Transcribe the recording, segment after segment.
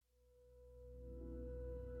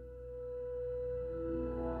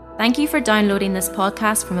Thank you for downloading this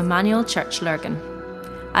podcast from Emmanuel Church Lurgan.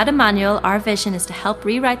 At Emmanuel, our vision is to help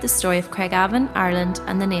rewrite the story of Craigavon, Ireland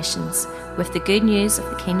and the nations with the good news of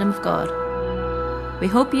the Kingdom of God. We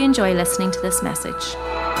hope you enjoy listening to this message.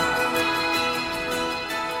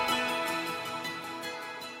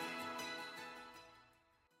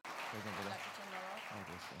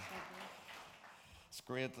 It's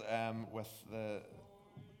great with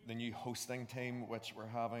the new hosting team which we're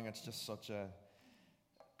having. It's just such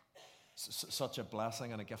a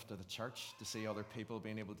blessing and a gift to the church to see other people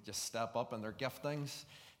being able to just step up in their giftings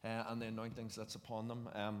and the anointings that's upon them.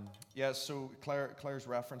 So Claire's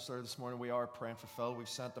reference there this morning, we are praying for Phil. We've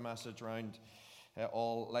sent the message around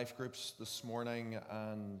all life groups this morning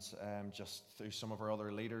and just through some of our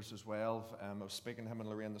other leaders as well. I was speaking to him and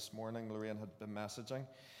Lorraine this morning. Lorraine had been messaging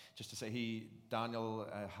just to say Daniel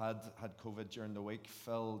had COVID during the week.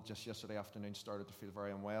 Phil just yesterday afternoon started to feel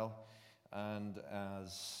very unwell and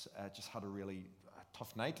has just had a really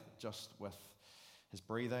tough night just with his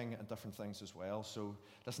breathing and different things as well. So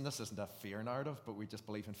listen, this isn't a fear narrative, but we just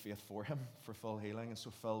believe in faith for him, for full healing. And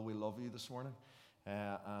so Phil, we love you this morning.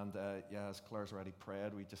 As Claire's already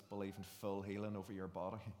prayed, we just believe in full healing over your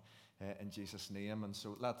body in Jesus' name. And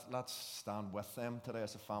so let's stand with them today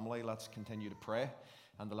as a family. Let's continue to pray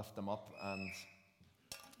and to lift them up. And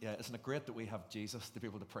isn't it great that we have Jesus to be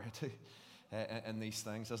able to pray to in these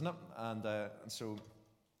things, isn't it? And so,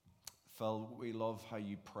 Phil, we love how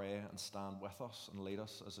you pray and stand with us and lead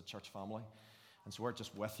us as a church family. And so we're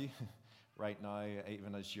just with you right now,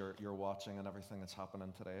 even as you're watching and everything that's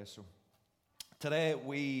happening today. So today,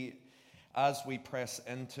 as we press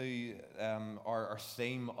into our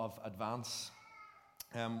theme of advance,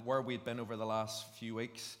 where we've been over the last few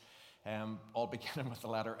weeks, all beginning with the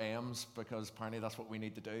letter M's, because apparently that's what we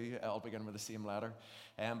need to do, all beginning with the same letter.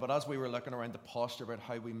 But as we were looking around the posture about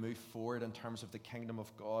how we move forward in terms of the kingdom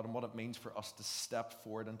of God and what it means for us to step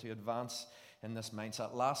forward and to advance in this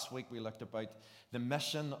mindset. Last week we looked about the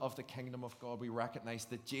mission of the kingdom of God. We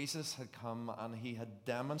recognized that Jesus had come and he had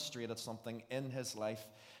demonstrated something in his life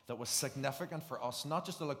that was significant for us, not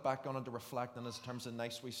just to look back on and to reflect on in terms of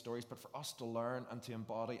nice wee stories, but for us to learn and to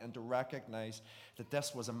embody and to recognize that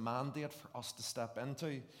this was a mandate for us to step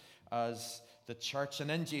into as the church.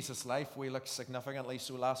 And in Jesus' life, we looked significantly.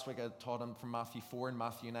 So last week I taught him from Matthew 4 and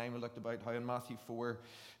Matthew 9. We looked about how in Matthew 4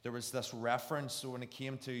 there was this reference. So when it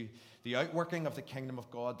came to the outworking of the kingdom of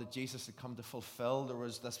God that Jesus had come to fulfill, there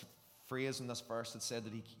was this phrase in this verse that said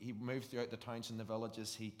that he moved throughout the towns and the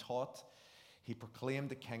villages. He taught, he proclaimed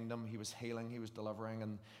the kingdom, he was healing, he was delivering.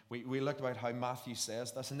 And we looked about how Matthew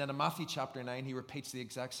says this. And then in Matthew chapter 9, he repeats the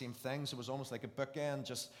exact same things. It was almost like a bookend.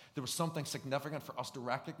 Just there was something significant for us to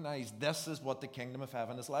recognize. This is what the kingdom of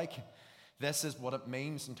heaven is like. This is what it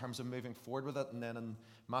means in terms of moving forward with it. And then in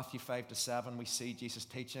Matthew 5 to 7, we see Jesus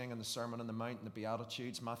teaching and the Sermon on the Mount and the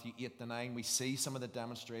Beatitudes. Matthew 8 to 9, we see some of the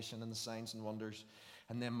demonstration and the signs and wonders.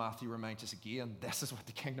 And then Matthew reminds us again, this is what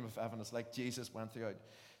the kingdom of heaven is like. Jesus went throughout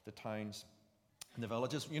the towns and the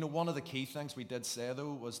villages. You know, one of the key things we did say,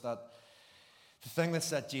 though, was that the thing that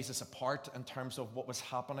set Jesus apart in terms of what was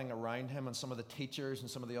happening around him and some of the teachers and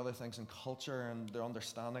some of the other things in culture and their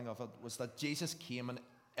understanding of it was that Jesus came and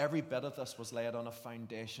every bit of this was laid on a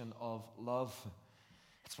foundation of love.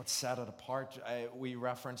 It's what set it apart. We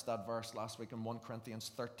referenced that verse last week in 1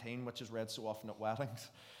 Corinthians 13, which is read so often at weddings.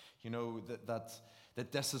 You know,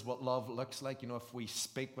 that this is what love looks like. You know, if we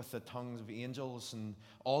speak with the tongues of angels and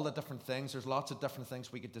all the different things, there's lots of different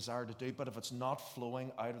things we could desire to do, but if it's not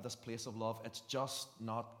flowing out of this place of love, it's just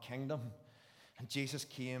not kingdom. And Jesus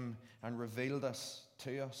came and revealed this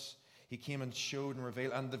to us. He came and showed and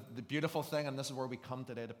revealed. And the beautiful thing, and this is where we come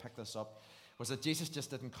today to pick this up, was that Jesus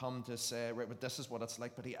just didn't come to say, right, but this is what it's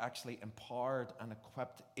like, but he actually empowered and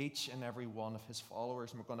equipped each and every one of his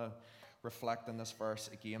followers. And we're going to reflect on this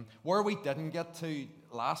verse again. Where we didn't get to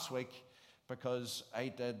last week, because I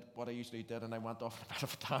did what I usually did, and I went off on a bit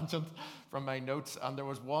of a tangent from my notes, and there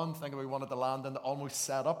was one thing that we wanted to land in that almost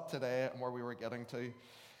set up today and where we were getting to. It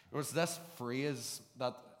was this phrase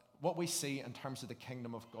that what we see in terms of the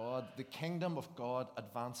kingdom of God, the kingdom of God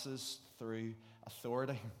advances through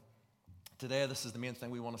authority. Today, this is the main thing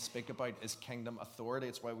we want to speak about is kingdom authority.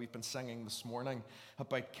 It's why we've been singing this morning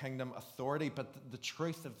about kingdom authority. But the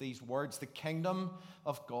truth of these words, the kingdom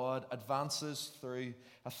of God advances through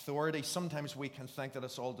authority. Sometimes we can think that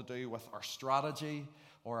it's all to do with our strategy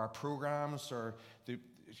or our programs or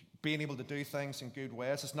being able to do things in good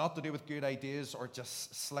ways. It's not to do with good ideas or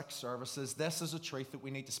just slick services. This is a truth that we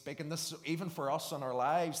need to speak. And this, even for us in our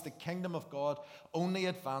lives, the kingdom of God only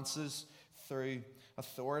advances through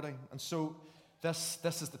authority. And so this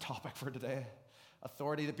is the topic for today.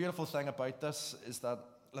 Authority. The beautiful thing about this is that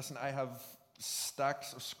listen, I have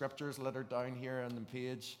stacks of scriptures littered down here on the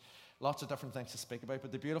page. Lots of different things to speak about,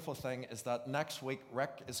 but the beautiful thing is that next week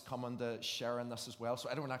Rick is coming to share in this as well, so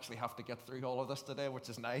I don't actually have to get through all of this today, which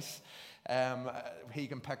is nice. He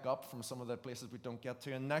can pick up from some of the places we don't get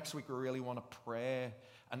to, and next week we really want to pray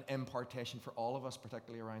an impartation for all of us,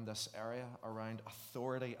 particularly around this area, around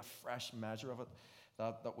authority, a fresh measure of it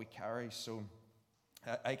that we carry. So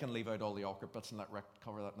I can leave out all the awkward bits and let Rick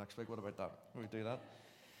cover that next week. What about that? Will we do that?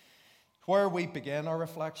 Where we begin our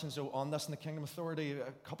reflections on this in the Kingdom Authority,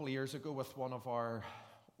 a couple of years ago with one of our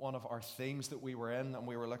themes that we were in and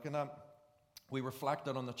we were looking at, we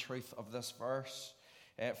reflected on the truth of this verse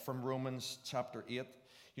from Romans chapter 8.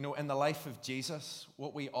 You know, in the life of Jesus,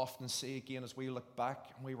 what we often see again as we look back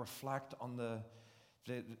and we reflect on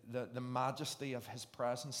the majesty of his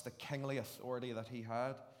presence, the kingly authority that he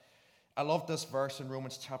had. I love this verse in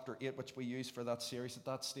Romans chapter 8, which we used for that series at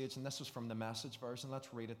that stage, and this was from the Message version.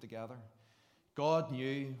 Let's read it together. God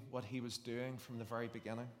knew what he was doing from the very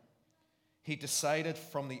beginning. He decided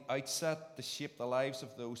from the outset to shape the lives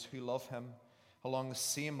of those who love him along the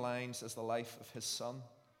same lines as the life of his Son.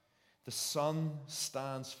 The Son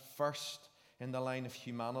stands first in the line of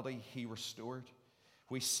humanity he restored.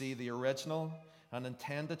 We see the original and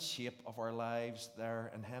intended shape of our lives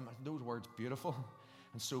there in him. Those words beautiful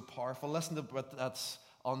and so powerful. Listen to what that's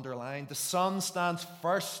underlined. The Son stands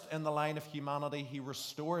first in the line of humanity he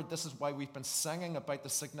restored. This is why we've been singing about the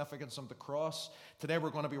significance of the cross. Today we're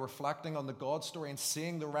going to be reflecting on the God story and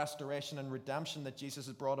seeing the restoration and redemption that Jesus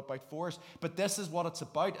has brought about for us. But this is what it's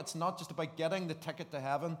about. It's not just about getting the ticket to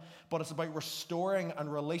heaven, but it's about restoring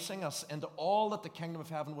and releasing us into all that the kingdom of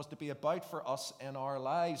heaven was to be about for us in our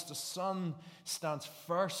lives. The Son stands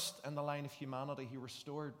first in the line of humanity he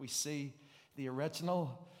restored. We see the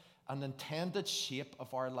original and intended shape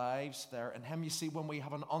of our lives there in him. You see, when we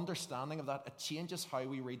have an understanding of that, it changes how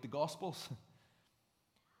we read the Gospels.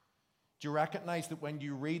 Do you recognize that when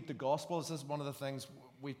you read the Gospels, this is one of the things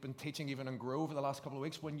we've been teaching even in Grove over the last couple of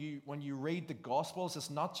weeks, when you read the Gospels,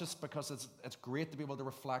 it's not just because it's great to be able to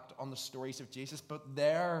reflect on the stories of Jesus, but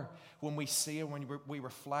there, when we see and when we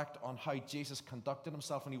reflect on how Jesus conducted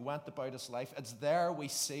himself when he went about his life, it's there we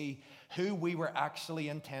see who we were actually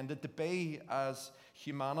intended to be as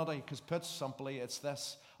humanity. Because put simply, it's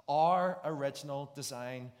this: our original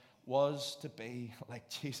design was to be like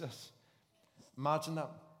Jesus. Imagine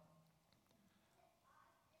that.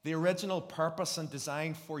 The original purpose and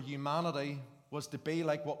design for humanity was to be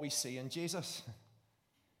like what we see in Jesus.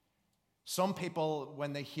 Some people,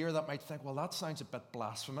 when they hear that, might think, well, that sounds a bit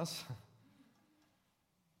blasphemous.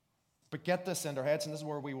 But get this in their heads, and this is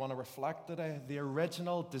where we want to reflect today. The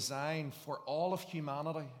original design for all of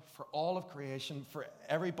humanity, for all of creation, for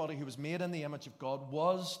everybody who was made in the image of God,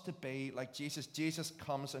 was to be like Jesus. Jesus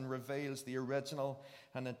comes and reveals the original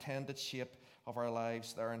and intended shape of our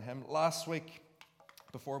lives there in him. Last week,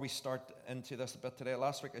 before we start into this a bit today,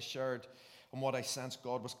 last week I shared on what I sensed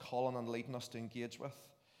God was calling and leading us to engage with.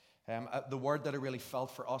 The word that I really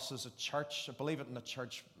felt for us as a church, I believe it in the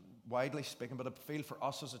church widely speaking, but I feel for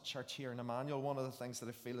us as a church here in Emmanuel, one of the things that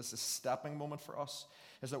I feel is a stepping moment for us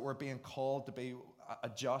is that we're being called to be a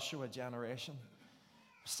Joshua generation.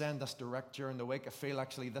 Saying this direct during the week, I feel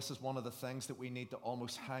actually this is one of the things that we need to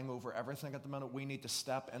almost hang over everything at the minute. We need to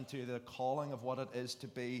step into the calling of what it is to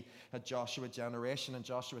be a Joshua generation. In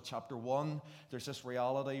Joshua chapter 1, there's this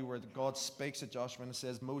reality where God speaks to Joshua and it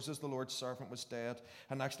says, Moses, the Lord's servant, was dead.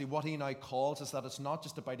 And actually what he now calls is that it's not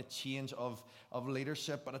just about a change of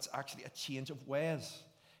leadership, but it's actually a change of ways.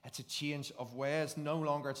 It's a change of ways. No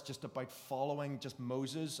longer it's just about following just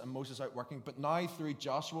Moses and Moses out working. But now through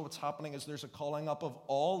Joshua, what's happening is there's a calling up of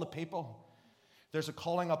all the people. There's a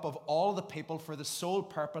calling up of all the people for the sole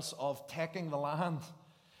purpose of taking the land.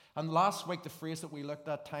 And last week, the phrase that we looked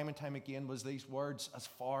at time and time again was these words, as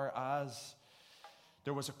far as.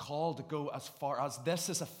 There was a call to go as far as. This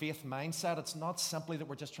is a faith mindset. It's not simply that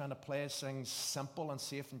we're just trying to play things simple and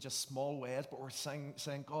safe in just small ways, but we're saying,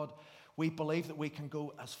 God, we believe that we can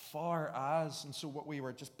go as far as. And so what we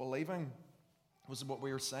were just believing was what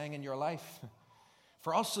we were saying in your life.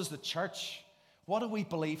 For us as the church, what do we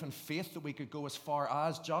believe in faith that we could go as far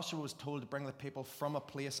as? Joshua was told to bring the people from a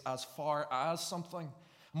place as far as something.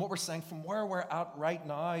 And what we're saying, from where we're at right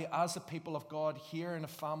now as the people of God here in a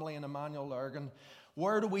family in Emmanuel Lurgan,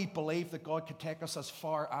 where do we believe that God could take us as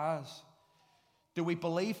far as? Do we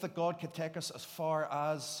believe that God could take us as far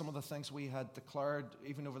as some of the things we had declared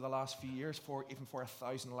even over the last few years, even for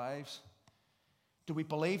 1,000 lives? Do we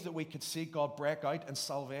believe that we could see God break out in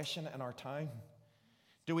salvation in our town?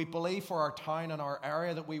 Do we believe for our town and our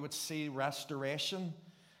area that we would see restoration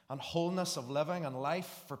and wholeness of living and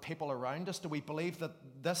life for people around us? Do we believe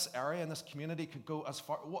that this area and this community could go as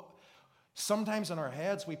far. Sometimes in our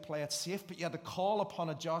heads we play it safe, but yet the call upon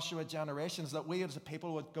a Joshua generation is that we as a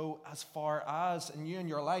people would go as far as, in you and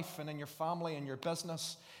your life and in your family and your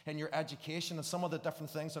business and your education and some of the different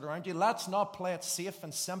things that are around you. Let's not play it safe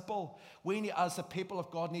and simple. We as the people of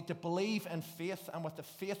God need to believe in faith, and with the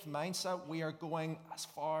faith mindset we are going as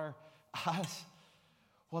far as.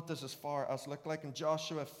 What does as far as look like? And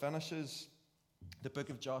Joshua finishes the book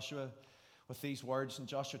of Joshua with these words in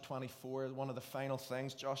Joshua 24. One of the final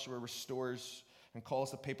things, Joshua restores and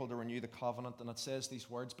calls the people to renew the covenant, and it says these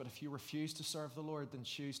words, "But if you refuse to serve the Lord, then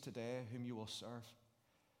choose today whom you will serve.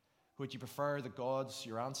 Would you prefer the gods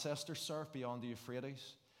your ancestors served beyond the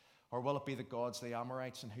Euphrates, or will it be the gods the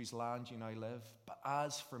Amorites in whose land you now live? But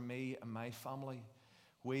as for me and my family,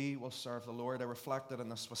 we will serve the Lord." I reflected on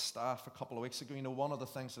this with staff a couple of weeks ago. One of the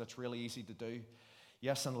things that it's really easy to do,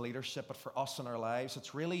 yes, in leadership, but for us in our lives,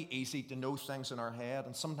 it's really easy to know things in our head.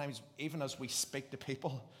 And sometimes, even as we speak to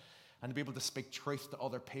people and to be able to speak truth to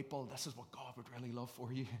other people, this is what God would really love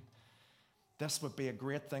for you. This would be a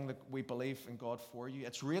great thing that we believe in God for you.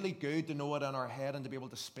 It's really good to know it in our head and to be able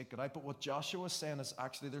to speak it out. But what Joshua is saying is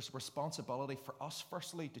actually there's a responsibility for us,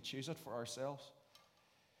 firstly, to choose it for ourselves.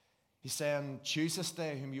 He's saying, choose this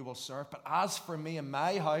day whom you will serve. But as for me and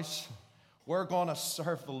my house, we're going to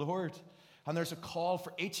serve the Lord. And there's a call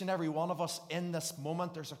for each and every one of us in this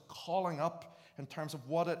moment. There's a calling up in terms of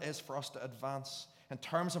what it is for us to advance, in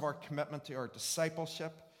terms of our commitment to our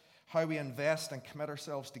discipleship, how we invest and commit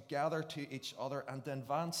ourselves together to each other, and to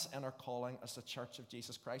advance in our calling as the Church of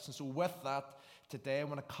Jesus Christ. And so with that, today,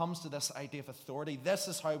 when it comes to this idea of authority, this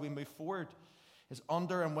is how we move forward, is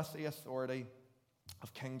under and with the authority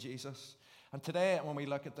of King Jesus. And today, when we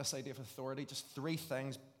look at this idea of authority, just three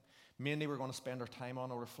things mainly we're going to spend our time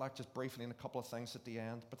on. I'll reflect just briefly on a couple of things at the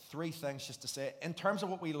end, but three things just to say in terms of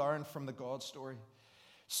what we learned from the God story.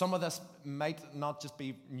 Some of this might not just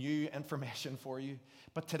be new information for you,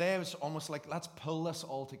 but today it's almost like let's pull this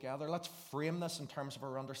all together. Let's frame this in terms of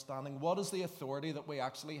our understanding. What is the authority that we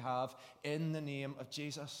actually have in the name of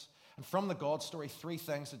Jesus? And from the God story, three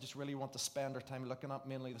things I just really want to spend our time looking at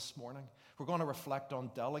mainly this morning. We're going to reflect on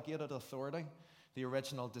delegated authority, the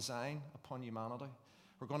original design upon humanity.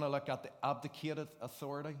 We're going to look at the abdicated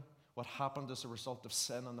authority, what happened as a result of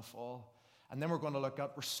sin and the fall. And then we're going to look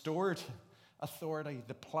at restored authority,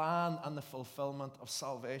 the plan and the fulfillment of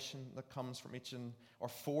salvation that comes from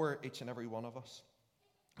for each and every one of us.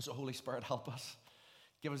 So Holy Spirit, help us.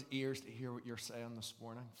 Give us ears to hear what you're saying this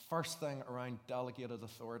morning. First thing around delegated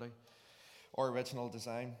authority or original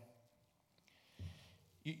design.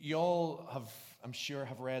 You all have, I'm sure,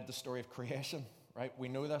 have read the story of creation. Right? We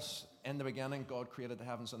know this. In the beginning, God created the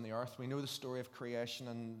heavens and the earth. We know the story of creation,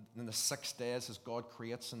 and in the 6 days as God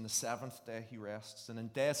creates, and the seventh day he rests. And in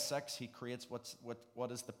day 6, he creates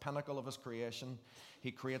what is the pinnacle of his creation.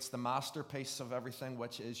 He creates the masterpiece of everything,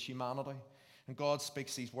 which is humanity. And God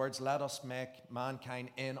speaks these words, "Let us make mankind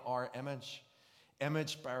in our image."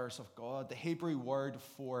 Image bearers of God. The Hebrew word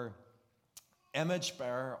for image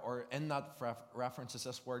bearer, or in that reference, is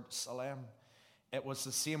this word, salem. It was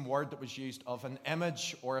the same word that was used of an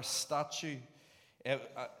image or a statue. It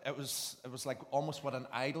was like almost what an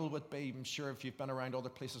idol would be. I'm sure if you've been around other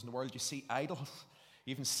places in the world, you see idols.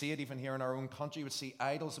 You even see it even here in our own country. You would see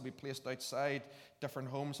idols that be placed outside different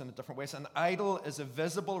homes in different ways. An idol is a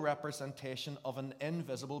visible representation of an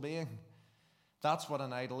invisible being. That's what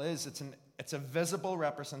an idol is. It's a visible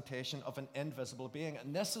representation of an invisible being.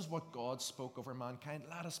 And this is what God spoke over mankind.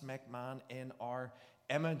 Let us make man in our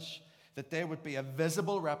image. That they would be a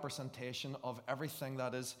visible representation of everything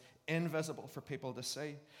that is invisible for people to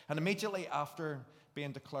see. And immediately after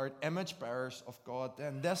being declared image bearers of God,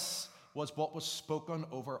 then this was what was spoken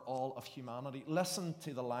over all of humanity. Listen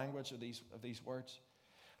to the language of these words.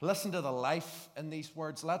 Listen to the life in these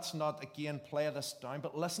words. Let's not again play this down,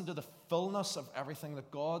 but listen to the fullness of everything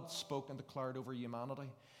that God spoke and declared over humanity.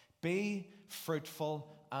 Be fruitful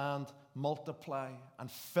and multiply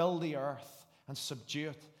and fill the earth and subdue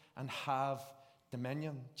it and have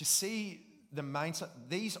dominion. Do you see the mindset?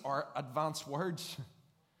 These are advanced words.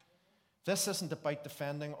 This isn't about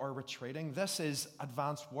defending or retreating. This is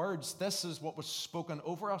advanced words. This is what was spoken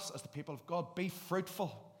over us as the people of God. Be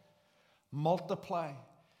fruitful, multiply,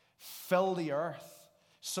 fill the earth,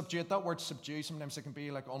 subdue. That word subdue, sometimes it can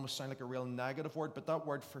be like almost sound like a real negative word, but that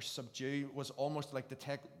word for subdue was almost like to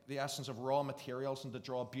take the essence of raw materials and to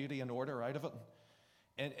draw beauty and order out of it.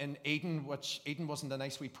 In Eden, which Eden wasn't a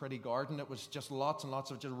nice wee pretty garden, it was just lots and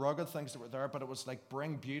lots of just rugged things that were there, but it was like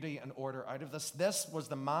bring beauty and order out of this. This was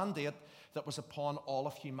the mandate that was upon all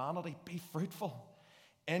of humanity. Be fruitful,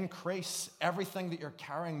 Increase everything that you're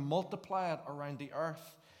carrying, multiply it around the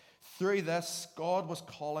earth. Through this, God was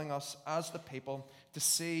calling us as the people to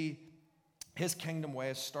see his kingdom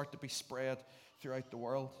ways start to be spread throughout the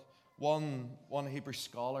world. One Hebrew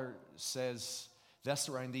scholar says this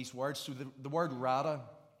around these words. So the word rada,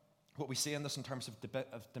 what we see in this in terms of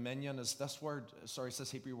dominion is this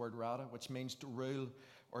Hebrew word rada, which means to rule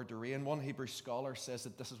or to reign. One Hebrew scholar says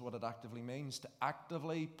that this is what it actively means, to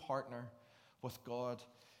actively partner with God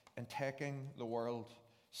in taking the world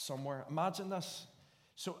somewhere. Imagine this.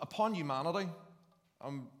 So upon humanity,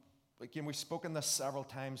 again, we've spoken this several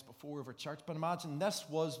times before over church, but imagine this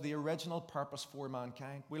was the original purpose for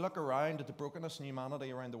mankind. We look around at the brokenness in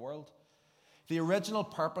humanity around the world. The original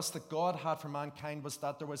purpose that God had for mankind was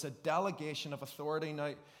that there was a delegation of authority.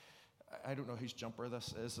 Now, I don't know whose jumper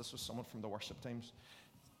this is. This was someone from the worship teams.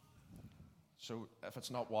 So if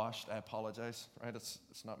it's not washed, I apologize. Right? It's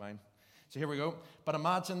not mine. So here we go. But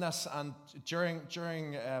imagine this, and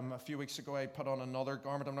during a few weeks ago, I put on another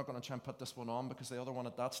garment. I'm not going to try and put this one on because the other one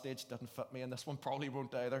at that stage didn't fit me, and this one probably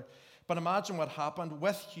won't either. But imagine what happened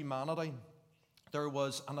with humanity. There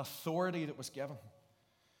was an authority that was given.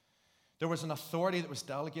 There was an authority that was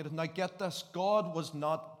delegated. Now get this, God was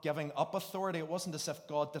not giving up authority. It wasn't as if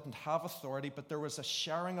God didn't have authority, but there was a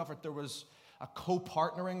sharing of it. There was a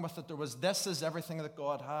co-partnering with it. This is everything that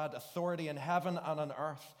God had, authority in heaven and on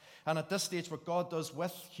earth. And at this stage, what God does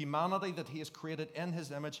with humanity that he has created in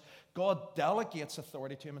his image, God delegates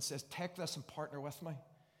authority to him and says, take this and partner with me.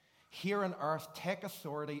 Here on earth, take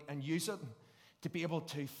authority and use it to be able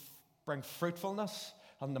to bring fruitfulness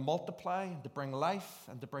and to multiply and to bring life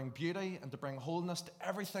and to bring beauty and to bring wholeness to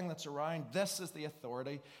everything that's around. This is the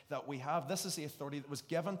authority that we have. This is the authority that was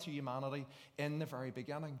given to humanity in the very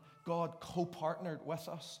beginning. God co-partnered with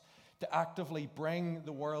us to actively bring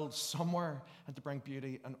the world somewhere and to bring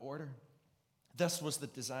beauty and order. This was the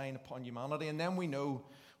design upon humanity. And then we know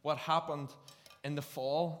what happened in the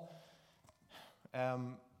fall.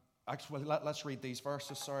 Actually, let's read these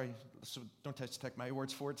verses. Sorry, so don't take my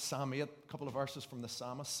words for it. Psalm 8, a couple of verses from the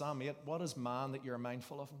psalmist. Psalm 8, what is man that you are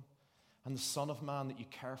mindful of him, and the son of man that you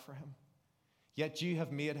care for him? Yet you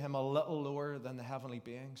have made him a little lower than the heavenly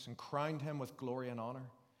beings and crowned him with glory and honor.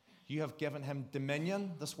 You have given him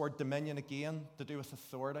dominion. This word dominion again, to do with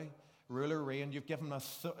authority, ruler, reign. You've given him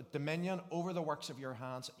dominion over the works of your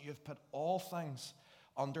hands. You have put all things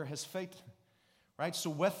under his feet. Right?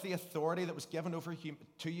 So with the authority that was given over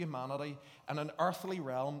to humanity in an earthly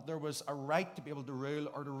realm, there was a right to be able to rule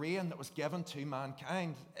or to reign that was given to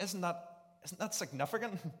mankind. Isn't that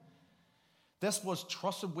significant? This was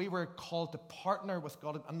trusted. We were called to partner with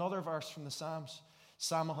God. Another verse from the Psalms,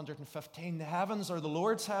 Psalm 115, the heavens are the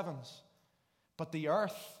Lord's heavens, but the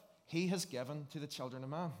earth he has given to the children of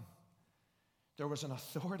man. There was an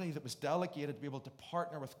authority that was delegated to be able to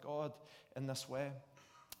partner with God in this way.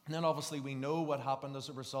 And then obviously we know what happened as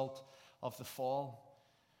a result of the fall.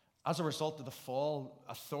 As a result of the fall,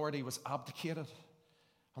 authority was abdicated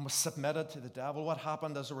and was submitted to the devil. What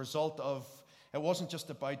happened as a result of, it wasn't just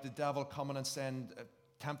about the devil coming and saying,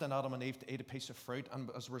 tempting Adam and Eve to eat a piece of fruit, and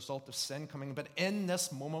as a result of sin coming. But in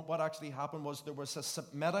this moment, what actually happened was there was a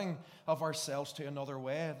submitting of ourselves to another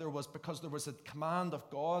way. Because there was a command of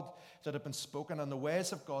God that had been spoken, and the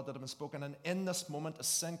ways of God that had been spoken. And in this moment, as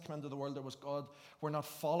sin came into the world, there was God, we're not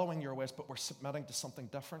following your ways, but we're submitting to something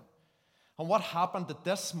different. And what happened at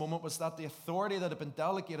this moment was that the authority that had been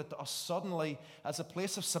delegated to us suddenly, as a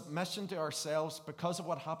place of submission to ourselves, because of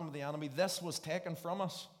what happened with the enemy, this was taken from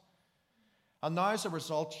us. And now as a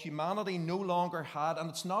result, humanity no longer had,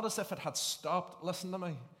 and it's not as if it had stopped, listen to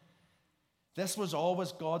me. This was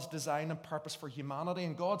always God's design and purpose for humanity,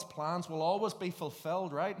 and God's plans will always be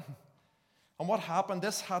fulfilled, right? And what happened,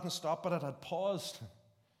 this hadn't stopped, but it had paused.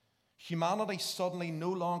 Humanity suddenly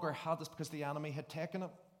no longer had this because the enemy had taken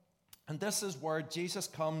it. And this is where Jesus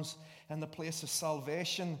comes in the place of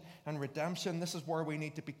salvation and redemption. This is where we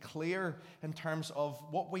need to be clear in terms of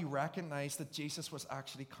what we recognize that Jesus was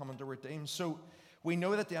actually coming to redeem. So we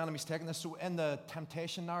know that the enemy's taken this. So in the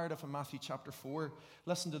temptation narrative in Matthew chapter 4,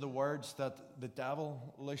 listen to the words that the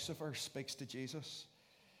devil, Lucifer, speaks to Jesus.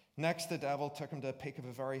 Next, the devil took him to a peak of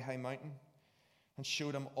a very high mountain and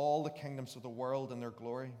showed him all the kingdoms of the world and their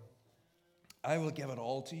glory. I will give it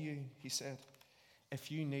all to you, he said, if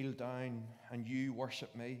you kneel down and you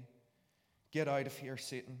worship me. Get out of here,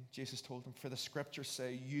 Satan, Jesus told him, for the scriptures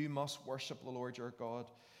say you must worship the Lord your God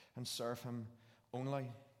and serve him only.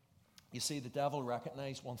 You see, the devil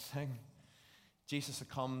recognized one thing. Jesus had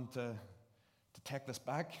come to take this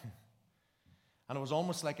back. And it was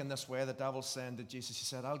almost like in this way, the devil's saying to Jesus, he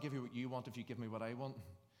said, I'll give you what you want if you give me what I want.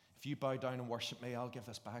 If you bow down and worship me, I'll give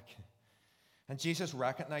this back. And Jesus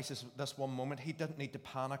recognizes this one moment. He didn't need to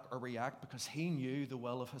panic or react because he knew the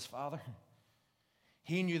will of his Father.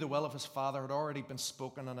 He knew the will of his Father had already been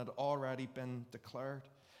spoken and had already been declared.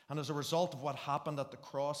 And as a result of what happened at the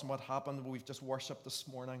cross and what happened we've just worshipped this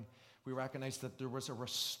morning, we recognize that there was a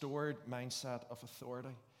restored mindset of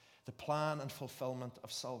authority, the plan and fulfillment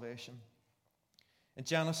of salvation. In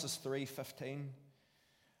Genesis 3:15,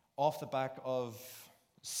 off the back of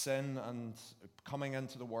sin and coming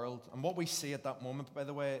into the world, and what we see at that moment, by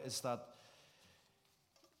the way, is that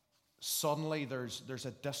suddenly there's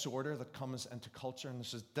a disorder that comes into culture, and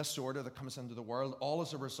there's a disorder that comes into the world, all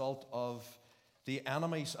as a result of the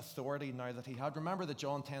enemy's authority now that he had. Remember the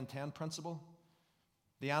John 10:10 principle?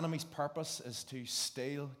 The enemy's purpose is to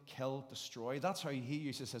steal, kill, destroy. That's how he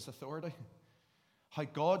uses his authority. How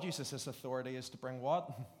God uses his authority is to bring what?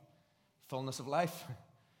 Fullness of life.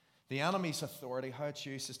 The enemy's authority, how it's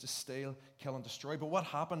used, is to steal, kill, and destroy. But what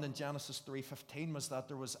happened in Genesis 3:15 was that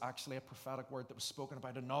there was actually a prophetic word that was spoken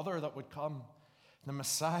about another that would come. The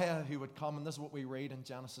Messiah who would come, and this is what we read in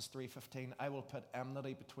Genesis 3:15. I will put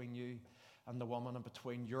enmity between you and the woman, and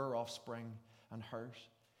between your offspring and hers.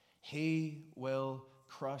 He will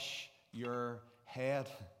crush your head,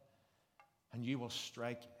 and you will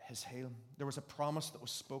strike his heel. There was a promise that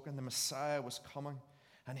was spoken. The Messiah was coming,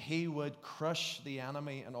 and he would crush the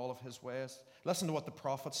enemy in all of his ways. Listen to what the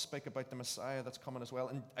prophets speak about the Messiah that's coming as well.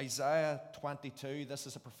 In Isaiah 22, this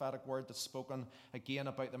is a prophetic word that's spoken again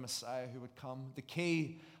about the Messiah who would come. The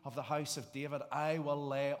key of the house of David I will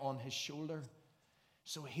lay on his shoulder,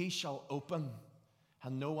 so he shall open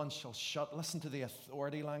and no one shall shut. Listen to the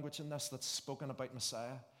authority language in this that's spoken about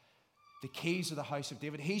Messiah. The keys of the house of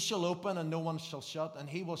David. He shall open and no one shall shut, and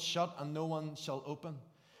he will shut and no one shall open.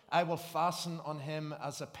 I will fasten on him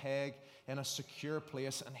as a peg in a secure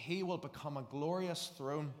place, and he will become a glorious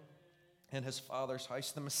throne in his Father's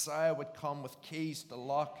house. The Messiah would come with keys to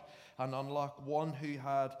lock and unlock, one who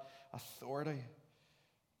had authority.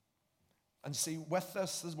 And see, with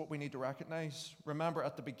this is what we need to recognize. Remember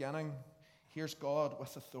at the beginning, here's God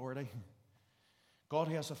with authority. God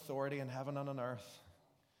who has authority in heaven and on earth.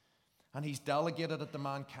 And he's delegated it to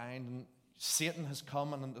mankind. And Satan has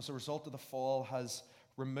come, and as a result of the fall, has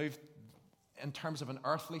removed, in terms of an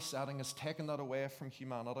earthly setting, has taken that away from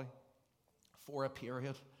humanity for a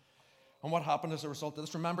period. And what happened as a result of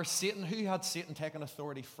this? Remember, Satan, who had Satan taken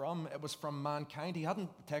authority from? It was from mankind. He hadn't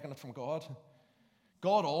taken it from God.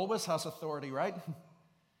 God always has authority, right?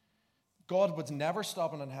 God was never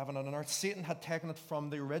stopping in heaven and on earth. Satan had taken it from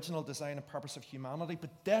the original design and purpose of humanity.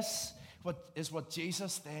 But this is what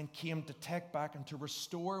Jesus then came to take back and to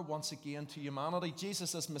restore once again to humanity.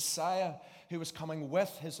 Jesus is Messiah who was coming with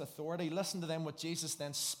his authority. Listen to them what Jesus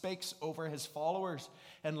then speaks over his followers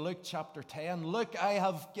in Luke chapter 10. Look, I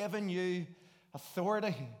have given you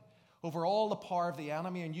authority over all the power of the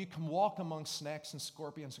enemy, and you can walk among snakes and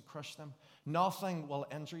scorpions and crush them. Nothing will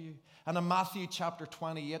injure you. And in Matthew chapter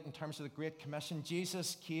 28, in terms of the Great Commission,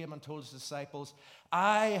 Jesus came and told his disciples,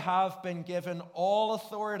 I have been given all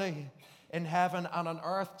authority in heaven and on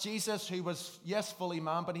earth. Jesus, who was, yes, fully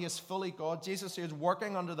man, but he is fully God. Jesus, who is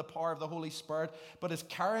working under the power of the Holy Spirit, but is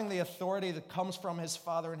carrying the authority that comes from his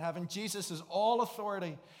Father in heaven. Jesus is all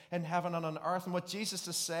authority in heaven and on earth. And what Jesus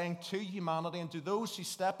is saying to humanity and to those who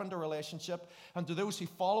step into relationship and to those who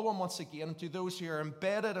follow him once again and to those who are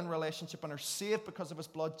embedded in relationship and are saved because of his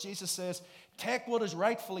blood, Jesus says, take what is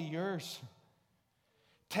rightfully yours.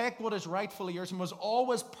 Take what is rightfully yours and was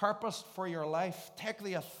always purposed for your life. Take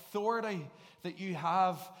the authority that you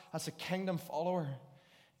have as a kingdom follower.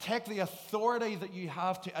 Take the authority that you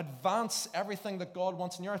have to advance everything that God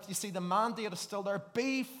wants in the earth. You see, the mandate is still there.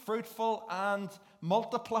 Be fruitful and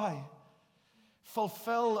multiply.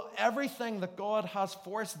 Fulfill everything that God has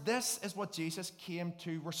for us. This is what Jesus came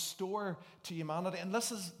to restore to humanity. And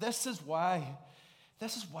this is why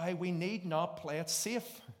we need not play it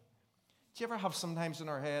safe. Do you ever have sometimes in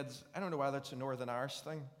our heads, I don't know whether it's a Northern Irish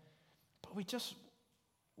thing, but we just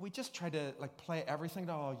try to play everything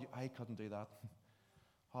down. Oh, I couldn't do that.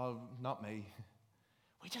 Oh, not me.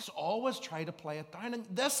 We just always try to play it down. And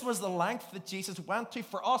this was the length that Jesus went to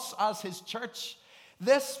for us as his church.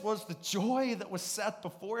 This was the joy that was set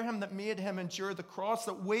before him that made him endure the cross,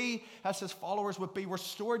 that we as his followers would be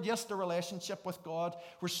restored, yes, the relationship with God,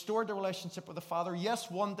 restored the relationship with the Father. Yes,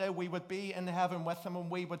 one day we would be in heaven with him and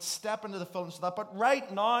we would step into the fullness of that. But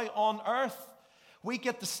right now on earth, we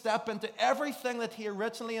get to step into everything that he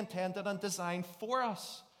originally intended and designed for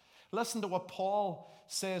us. Listen to what Paul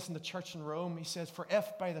says in the church in Rome. He says, for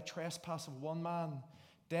if by the trespass of one man,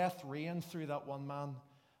 death reigned through that one man,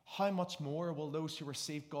 how much more will those who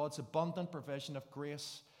receive God's abundant provision of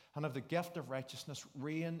grace and of the gift of righteousness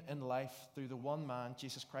reign in life through the one man,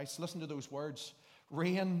 Jesus Christ. Listen to those words.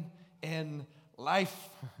 Reign in life.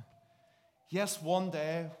 Yes, one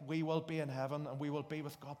day we will be in heaven and we will be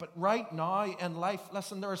with God. But right now in life,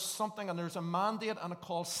 listen, there is something and there's a mandate and a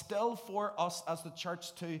call still for us as the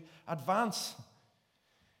church to advance.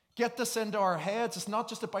 Get this into our heads. It's not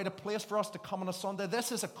just about a place for us to come on a Sunday.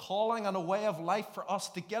 This is a calling and a way of life for us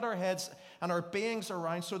to get our heads and our beings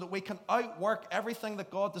around so that we can outwork everything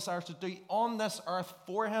that God desires to do on this earth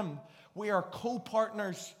for Him. We are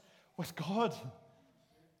co-partners with God.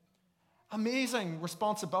 Amazing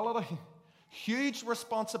responsibility. Huge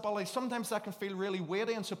responsibility. Sometimes that can feel really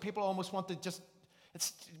weighty, and so people almost want to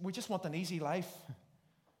we just want an easy life.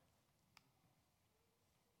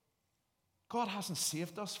 God hasn't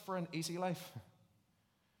saved us for an easy life.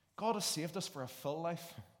 God has saved us for a full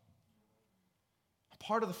life.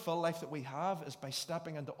 Part of the full life that we have is by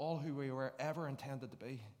stepping into all who we were ever intended to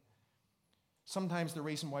be. Sometimes the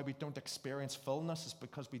reason why we don't experience fullness is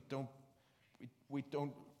because we don't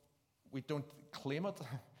claim it.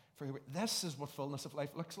 This is what fullness of life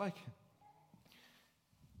looks like.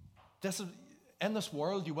 In this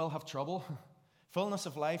world, you will have trouble. Fullness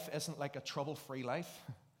of life isn't like a trouble-free life.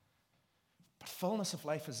 But fullness of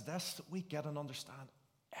life is this, that we get and understand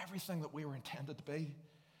everything that we were intended to be.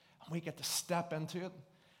 And we get to step into it.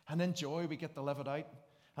 And in joy, we get to live it out.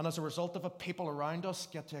 And as a result of it, people around us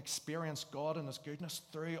get to experience God and His goodness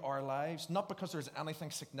through our lives. Not because there's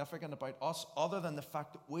anything significant about us other than the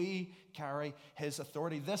fact that we carry His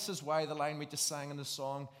authority. This is why the line we just sang in the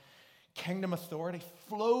song, kingdom authority,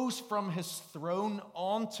 flows from His throne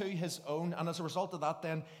onto His own. And as a result of that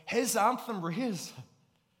then, His anthem raise.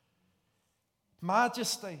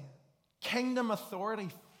 Majesty, kingdom authority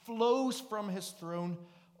flows from His throne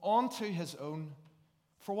onto His own.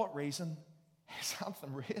 For what reason? His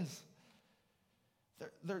anthem raise.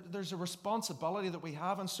 There's a responsibility that we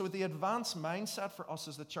have. And so the advanced mindset for us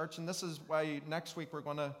as the church, and this is why next week we're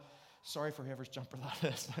going to, sorry for whoever's jumper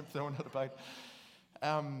that is, I'm throwing it about.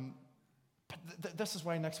 But this is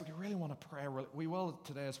why next week we really want to pray. We will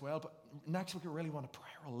today as well, but next week we really want to pray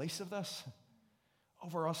a release of this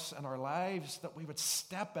over us and our lives, that we would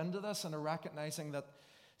step into this and recognizing that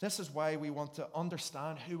this is why we want to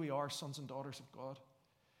understand who we are, sons and daughters of God.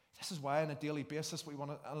 This is why on a daily basis we want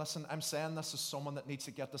to, and listen, I'm saying this as someone that needs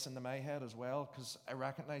to get this into my head as well, because I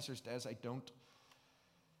recognize there's days I don't.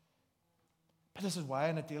 But this is why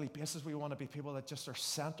on a daily basis we want to be people that just are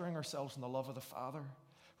centering ourselves in the love of the Father,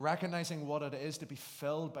 recognizing what it is to be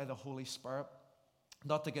filled by the Holy Spirit.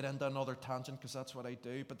 Not to get into another tangent, because that's what I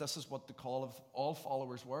do, but this is what the call of all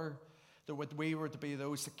followers were. That we were to be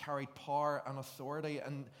those that carried power and authority.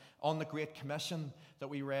 And on the Great Commission that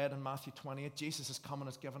we read in Matthew 28, Jesus has come and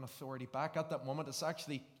has given authority back. At that moment, it's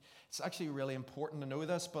actually really important to know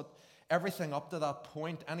this, but everything up to that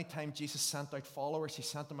point, anytime Jesus sent out followers, He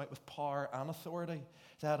sent them out with power and authority.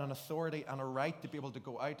 They had an authority and a right to be able to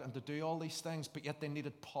go out and to do all these things, but yet they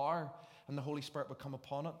needed power, and the Holy Spirit would come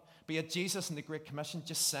upon it. But yet Jesus in the Great Commission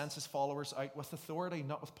just sends His followers out with authority,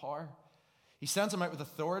 not with power. He sends them out with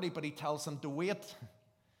authority, but He tells them to wait.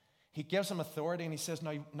 He gives them authority and He says,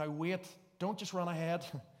 now wait. Don't just run ahead.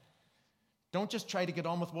 Don't just try to get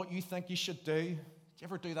on with what you think you should do. Do you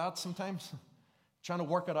ever do that sometimes? Trying to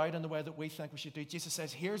work it out in the way that we think we should do. Jesus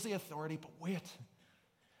says, here's the authority, but wait.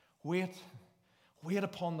 Wait. Wait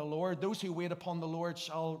upon the Lord. Those who wait upon the Lord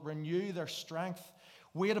shall renew their strength.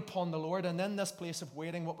 Wait upon the Lord. And in this place of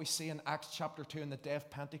waiting, what we see in Acts chapter 2 in the day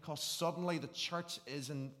of Pentecost, suddenly the church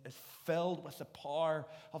is filled with the power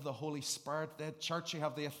of the Holy Spirit. The church who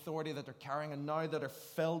have the authority that they're carrying, and now that are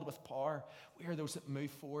filled with power, we are those that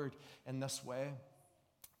move forward in this way.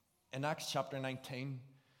 In Acts chapter 19,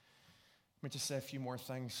 let me just say a few more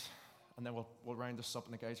things, and then we'll round this up,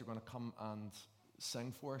 and the guys are going to come and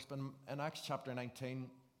sing for us. But in Acts chapter 19,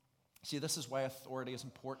 see, this is why authority is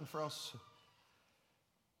important for us.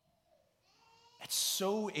 It's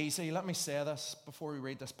so easy, let me say this before we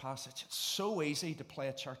read this passage, it's so easy to play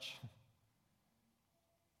a church.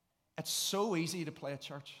 It's so easy to play a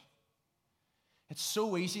church. It's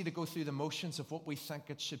so easy to go through the motions of what we think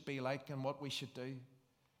it should be like and what we should do.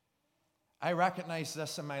 I recognize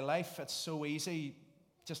this in my life. It's so easy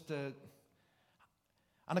just to,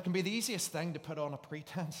 and it can be the easiest thing to put on a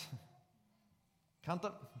pretense. Can't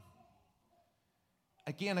it?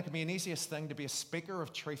 Again, it can be an easiest thing to be a speaker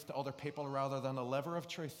of truth to other people rather than a liver of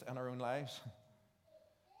truth in our own lives.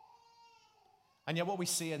 And yet what we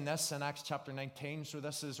see in this in Acts chapter 19, so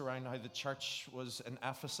this is around how the church was in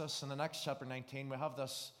Ephesus. And in Acts chapter 19, we have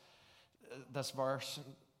this verse.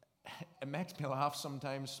 It makes me laugh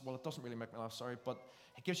sometimes. Well, it doesn't really make me laugh, sorry, but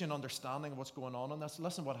it gives you an understanding of what's going on in this.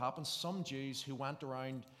 Listen what happens. Some Jews who went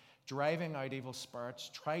around driving out evil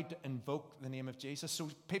spirits tried to invoke the name of Jesus. So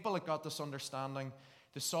people that got this understanding,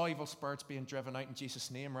 they saw evil spirits being driven out in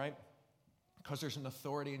Jesus' name, right? Because there's an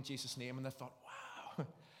authority in Jesus' name, and they thought, wow,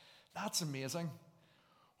 that's amazing.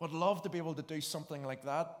 Would love to be able to do something like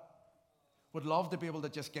that. Would love to be able to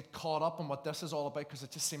just get caught up in what this is all about, because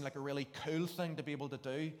it just seemed like a really cool thing to be able to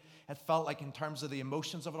do. It felt like, in terms of the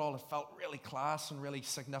emotions of it all, it felt really class and really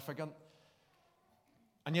significant.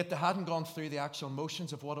 And yet they hadn't gone through the actual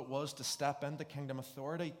motions of what it was to step into kingdom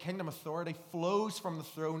authority. Kingdom authority flows from the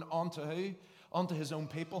throne onto who? Onto his own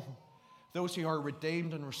people. Those who are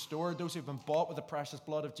redeemed and restored, those who have been bought with the precious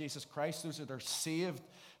blood of Jesus Christ, those that are saved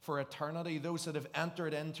for eternity, those that have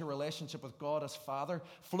entered into relationship with God as Father,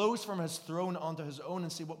 flows from his throne onto his own.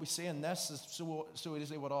 And see, what we see in this is so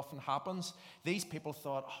easily what often happens. These people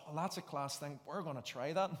thought, oh, well, that's a class thing. We're going to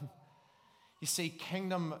try that. You see,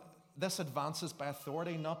 kingdom, this advances by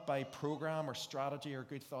authority, not by program or strategy or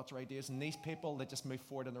good thoughts or ideas. And these people, they just move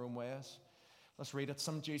forward in their own ways. Let's read it.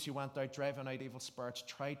 Some Jews who went out driving out evil spirits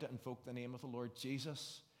tried to invoke the name of the Lord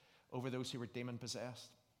Jesus over those who were demon-possessed.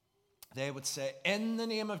 They would say, in the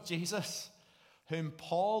name of Jesus, whom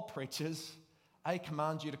Paul preaches, I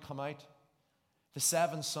command you to come out. The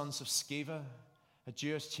 7 sons of Sceva, a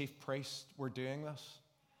Jewish chief priest, were doing this.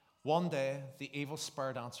 One day, the evil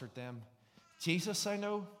spirit answered them, Jesus I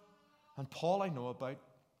know, and Paul I know about,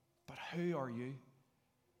 but who are you?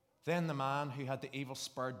 Then the man who had the evil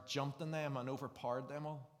spirit jumped on them and overpowered them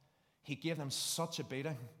all. He gave them such a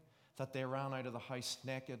beating that they ran out of the house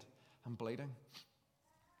naked and bleeding.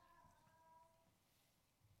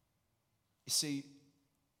 You see,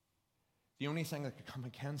 the only thing that could come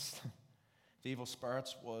against the evil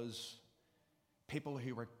spirits was people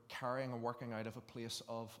who were carrying and working out of a place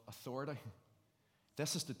of authority.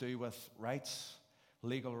 This is to do with rights,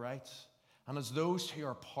 legal rights. And as those who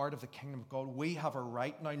are part of the kingdom of God, we have a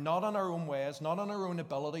right now, not in our own ways, not in our own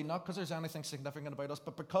ability, not because there's anything significant about us,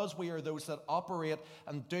 but because we are those that operate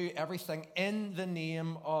and do everything in the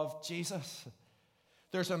name of Jesus.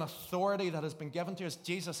 There's an authority that has been given to us.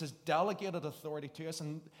 Jesus has delegated authority to us,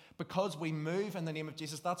 and because we move in the name of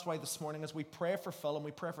Jesus, that's why this morning as we pray for Phil and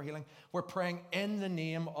we pray for healing, we're praying in the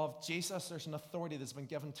name of Jesus. There's an authority that's been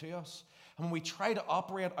given to us. And when we try to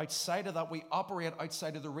operate outside of that, we operate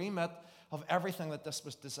outside of the remit of everything that this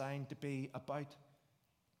was designed to be about.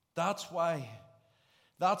 That's why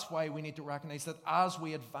we need to recognize that as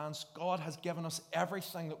we advance, God has given us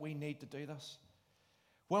everything that we need to do this.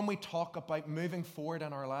 When we talk about moving forward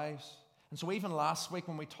in our lives, and so even last week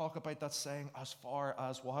when we talk about that saying, as far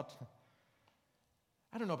as what?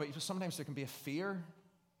 I don't know about you, but sometimes there can be a fear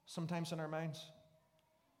sometimes in our minds.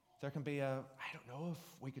 There can be I don't know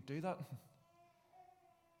if we could do that.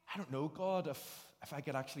 I don't know, God, if I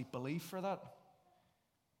could actually believe for that.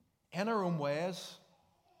 In our own ways,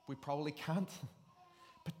 we probably can't.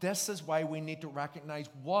 But this is why we need to recognize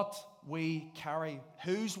what we carry,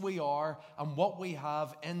 whose we are, and what we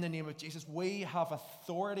have in the name of Jesus. We have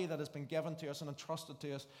authority that has been given to us and entrusted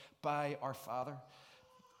to us by our Father.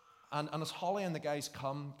 And as Holly and the guys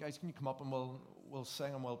come, guys, can you come up and we'll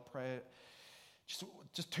sing and we'll pray.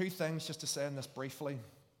 Just 2 things just to say in this briefly,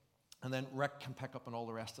 and then Rick can pick up on all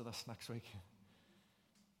the rest of this next week.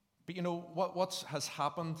 But you know, what has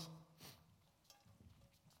happened,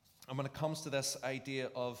 and when it comes to this idea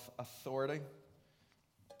of authority,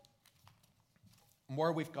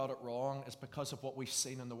 where we've got it wrong is because of what we've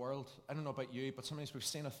seen in the world. I don't know about you, but sometimes we've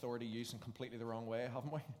seen authority used in completely the wrong way,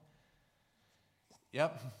 haven't we?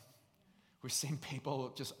 Yep. We've seen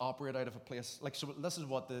people just operate out of a place. Like, so this is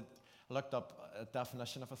what I looked up a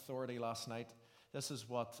definition of authority last night. This is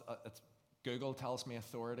what Google tells me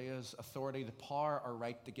authority is. Authority, the power or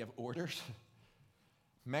right to give orders,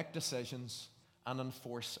 make decisions, and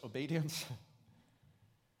enforce obedience.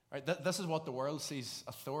 Right, this is what the world sees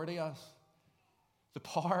authority as. The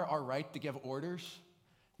power or right to give orders,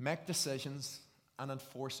 make decisions, and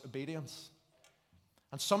enforce obedience.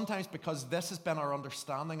 And sometimes because this has been our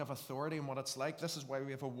understanding of authority and what it's like, this is why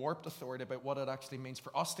we have a warped authority about what it actually means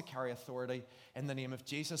for us to carry authority in the name of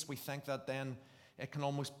Jesus. We think that then it can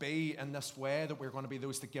almost be in this way that we're going to be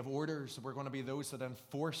those that give orders, that we're going to be those that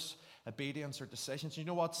enforce obedience or decisions. You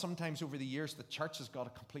know what? Sometimes over the years, the church has got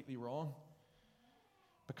it completely wrong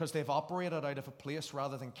because they've operated out of a place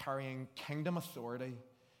rather than carrying kingdom authority.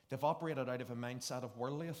 They've operated out of a mindset of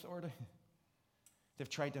worldly authority. They've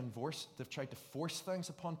tried to force things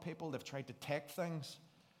upon people. They've tried to take things.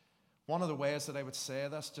 One of the ways that I would say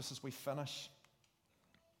this, just as we finish,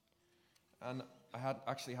 and I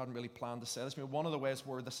hadn't really planned to say this, but one of the ways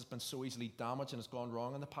where this has been so easily damaged and has gone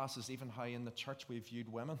wrong in the past is even how in the church we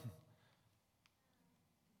viewed women.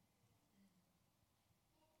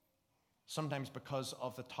 Sometimes because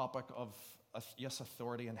of the topic of,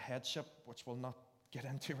 authority and headship, which we'll not get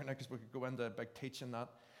into right now because we could go into a big teaching that.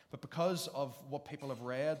 But because of what people have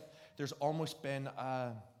read, there's almost been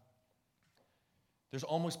a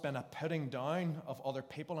putting down of other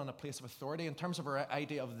people in a place of authority. In terms of our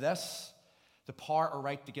idea of this, the power or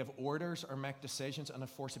right to give orders or make decisions and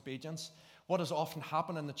enforce obedience, what has often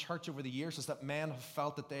happened in the church over the years is that men have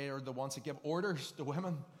felt that they are the ones that give orders to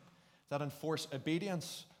women, that enforce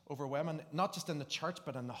obedience over women, not just in the church,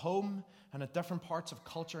 but in the home and in different parts of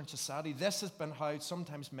culture and society. This has been how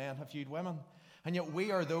sometimes men have viewed women. And yet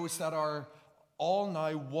we are those that are all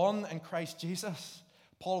now one in Christ Jesus.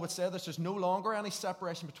 Paul would say this: there's no longer any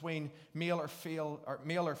separation between male or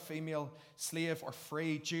female, slave or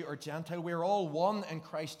free, Jew or Gentile. We're all one in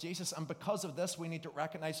Christ Jesus. And because of this, we need to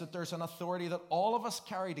recognize that there's an authority that all of us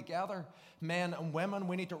carry together, men and women.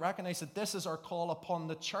 We need to recognize that this is our call upon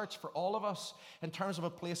the church for all of us in terms of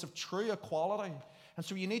a place of true equality. And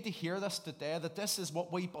so you need to hear this today, that this is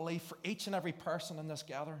what we believe for each and every person in this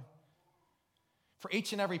gathering. For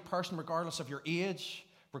each and every person, regardless of your age,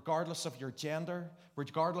 regardless of your gender,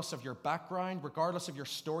 regardless of your background, regardless of your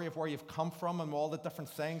story of where you've come from and all the different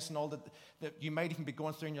things and all that you might even be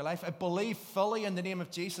going through in your life. I believe fully in the name of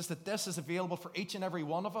Jesus that this is available for each and every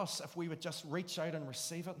one of us if we would just reach out and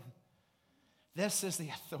receive it. This is the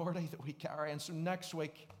authority that we carry. And so next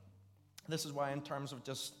week, this is why in terms of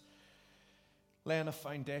just laying a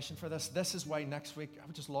foundation for this is why next week I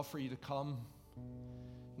would just love for you to come.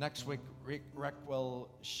 Next week, Rick will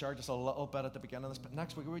share just a little bit at the beginning of this, but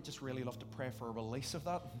next week we would just really love to pray for a release of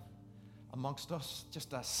that amongst us,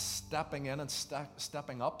 just a stepping in and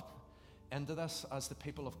stepping up into this as the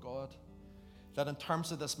people of God. That in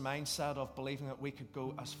terms of this mindset of believing that we could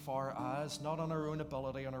go as far as, not on our own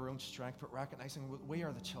ability, on our own strength, but recognizing we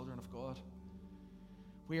are the children of God.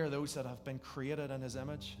 We are those that have been created in His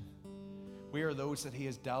image. We are those that He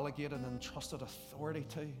has delegated and entrusted authority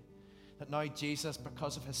to. That now Jesus,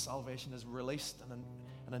 because of His salvation, has released and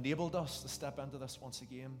enabled us to step into this once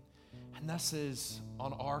again. And this is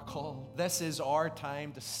on our call. This is our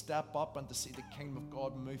time to step up and to see the kingdom of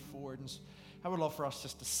God move forward. And I would love for us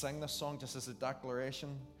just to sing this song just as a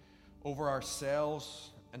declaration over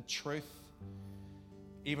ourselves and truth,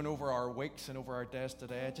 even over our weeks and over our days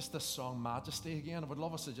today. Just this song, Majesty, again. I would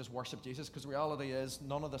love us to just worship Jesus, because the reality is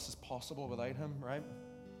none of this is possible without Him, right?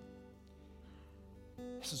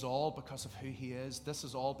 This is all because of who He is. This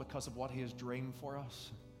is all because of what He has dreamed for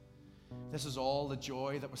us. This is all the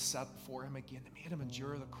joy that was set before Him again, that made Him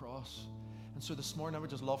endure the cross. And so this morning I would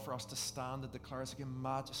just love for us to stand and declare this again: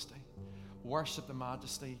 Majesty. Worship the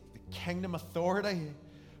Majesty. The kingdom authority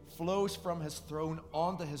flows from His throne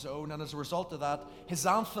onto His own, and as a result of that, His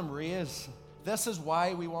anthem raise. This is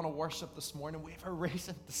why we want to worship this morning. We have a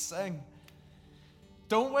reason to sing,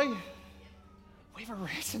 don't we? We have a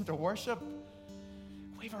reason to worship.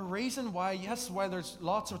 We have a reason why, yes, while there's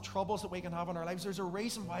lots of troubles that we can have in our lives, there's a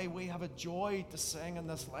reason why we have a joy to sing in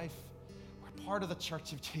this life. We're part of the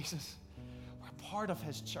church of Jesus. We're part of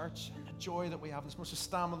His church, and the joy that we have this morning. So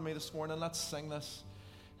stand with me this morning, let's sing this.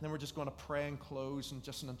 And then we're just going to pray and close and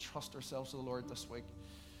just entrust ourselves to the Lord this week.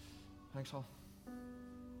 Thanks all.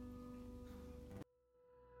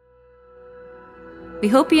 We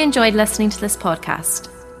hope you enjoyed listening to this podcast.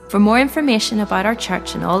 For more information about our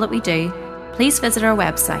church and all that we do, please visit our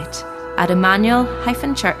website at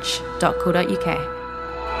emmanuel-church.co.uk.